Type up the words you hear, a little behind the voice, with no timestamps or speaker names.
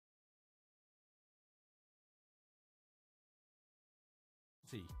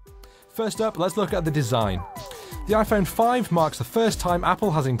First up, let's look at the design. The iPhone 5 marks the first time Apple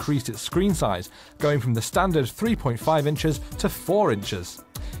has increased its screen size, going from the standard 3.5 inches to 4 inches.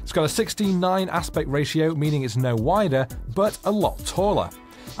 It's got a 16:9 aspect ratio, meaning it's no wider, but a lot taller.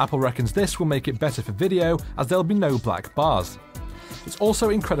 Apple reckons this will make it better for video, as there'll be no black bars. It's also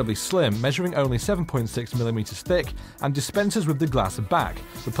incredibly slim, measuring only 7.6mm thick, and dispenses with the glass back,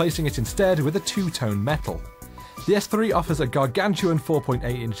 replacing it instead with a two-tone metal. The S3 offers a gargantuan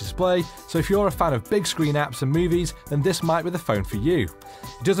 4.8-inch display, so if you're a fan of big screen apps and movies, then this might be the phone for you.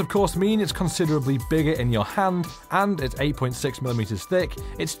 It does of course mean it's considerably bigger in your hand, and at 8.6mm thick,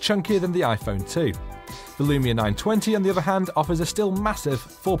 it's chunkier than the iPhone 2. The Lumia 920, on the other hand, offers a still massive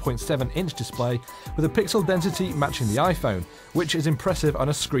 4.7-inch display with a pixel density matching the iPhone, which is impressive on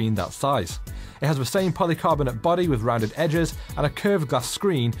a screen that size. It has the same polycarbonate body with rounded edges and a curved glass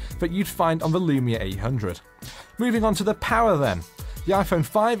screen that you'd find on the Lumia 800. Moving on to the power then. The iPhone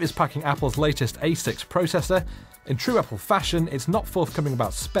 5 is packing Apple's latest A6 processor. In true Apple fashion, it's not forthcoming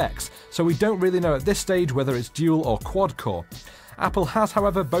about specs, so we don't really know at this stage whether it's dual or quad core. Apple has,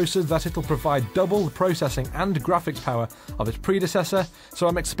 however, boasted that it'll provide double the processing and graphics power of its predecessor, so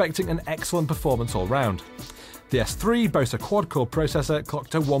I'm expecting an excellent performance all round. The S3 boasts a quad-core processor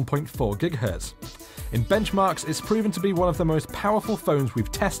clocked to 1.4 GHz. In benchmarks, it's proven to be one of the most powerful phones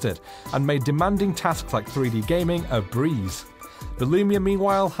we've tested, and made demanding tasks like 3D gaming a breeze. The Lumia,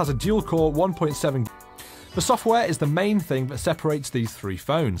 meanwhile, has a dual-core 1.7 GHz. The software is the main thing that separates these three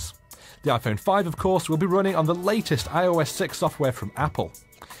phones. The iPhone 5, of course, will be running on the latest iOS 6 software from Apple.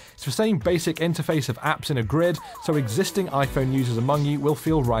 It's the same basic interface of apps in a grid, so existing iPhone users among you will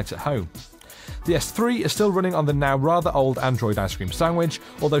feel right at home. The S3 is still running on the now rather old Android ice cream sandwich,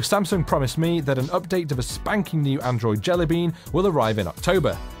 although Samsung promised me that an update to the spanking new Android Jelly Bean will arrive in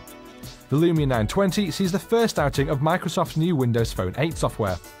October. The Lumia 920 sees the first outing of Microsoft's new Windows Phone 8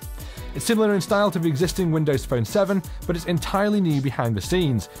 software. It's similar in style to the existing Windows Phone 7, but it's entirely new behind the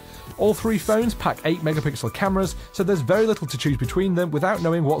scenes. All three phones pack 8-megapixel cameras, so there's very little to choose between them without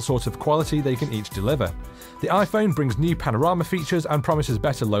knowing what sort of quality they can each deliver. The iPhone brings new panorama features and promises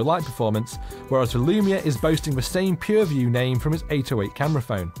better low-light performance, whereas the Lumia is boasting the same PureView name from its 808 camera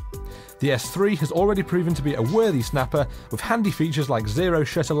phone. The S3 has already proven to be a worthy snapper, with handy features like zero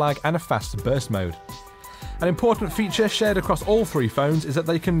shutter lag and a fast burst mode. An important feature shared across all three phones is that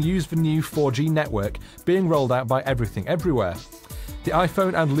they can use the new 4G network being rolled out by Everything Everywhere. The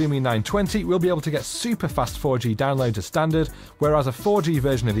iPhone and Lumia 920 will be able to get super fast 4G downloads as standard, whereas a 4G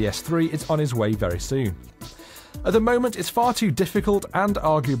version of the S3 is on its way very soon. At the moment, it's far too difficult and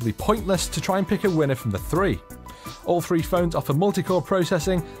arguably pointless to try and pick a winner from the three. All three phones offer multi-core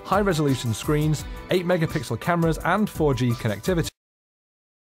processing, high-resolution screens, 8-megapixel cameras and 4G connectivity.